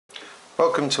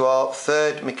Welcome to our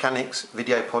third mechanics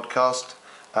video podcast.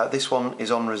 This one is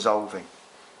on resolving.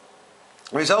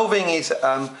 Resolving is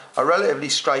a relatively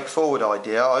straightforward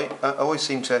idea. I always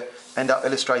seem to end up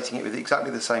illustrating it with exactly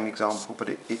the same example, but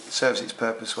it serves its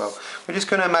purpose well. We're just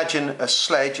going to imagine a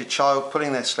sledge, a child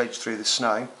pulling their sledge through the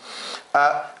snow,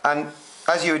 and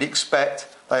as you would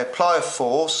expect, they apply a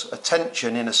force, a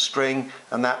tension in a string,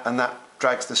 and that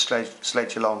drags the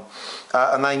sledge along.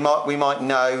 And we might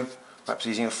know, perhaps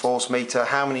using a force meter,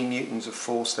 how many newtons of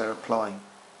force they're applying.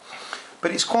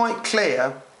 But it's quite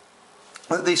clear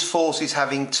that this force is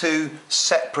having two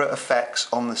separate effects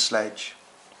on the sledge.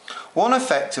 One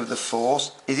effect of the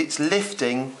force is it's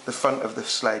lifting the front of the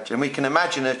sledge, and we can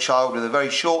imagine a child with a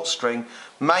very short string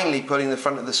mainly pulling the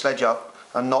front of the sledge up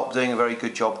and not doing a very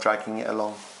good job dragging it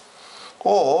along.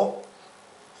 Or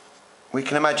we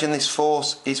can imagine this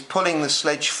force is pulling the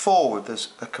sledge forward.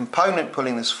 There's a component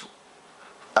pulling this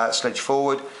sledge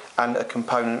forward and a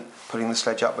component pulling the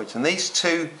sledge upwards, and these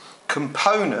two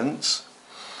components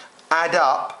add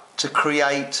up to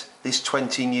create this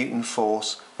 20 Newton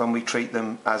force when we treat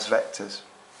them as vectors.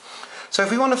 So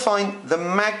if we want to find the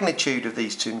magnitude of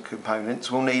these two components,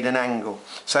 we'll need an angle.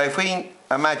 So if we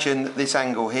imagine that this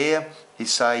angle here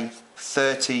is, say,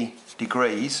 30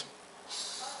 degrees,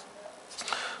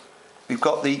 we've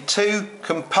got the two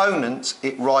components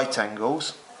at right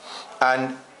angles,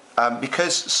 and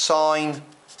because sine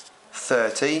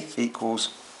 30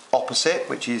 equals opposite,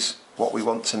 which is what we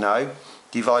want to know,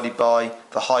 divided by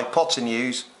the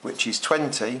hypotenuse, which is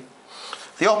 20,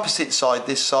 the opposite side,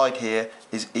 this side here,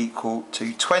 is equal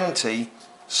to 20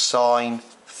 sine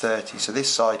 30. So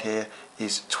this side here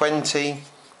is 20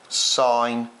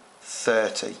 sine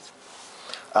 30.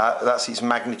 That's its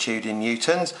magnitude in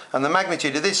newtons. And the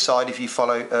magnitude of this side, if you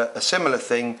follow a similar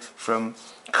thing from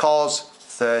cos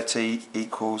 30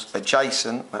 equals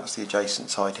adjacent, that's the adjacent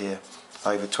side here,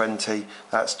 over 20,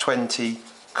 that's 20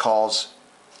 cos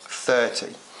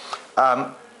 30.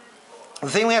 The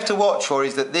thing we have to watch for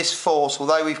is that this force,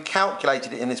 although we've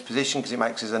calculated it in this position because it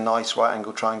makes us a nice right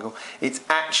angle triangle, it's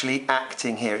actually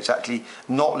acting here. It's actually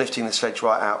not lifting the sledge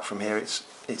right out from here,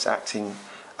 it's acting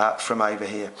from over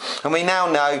here. And we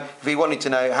now know, if we wanted to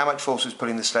know how much force was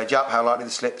pulling the sledge up, how likely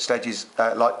the sledge is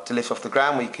like to lift off the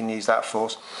ground, we can use that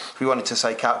force. If we wanted to,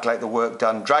 say, calculate the work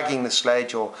done dragging the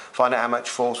sledge, or find out how much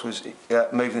force was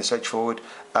moving the sledge forward,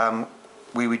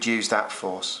 we would use that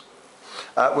force.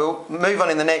 We'll move on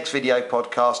in the next video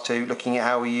podcast to looking at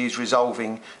how we use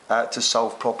resolving to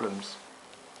solve problems.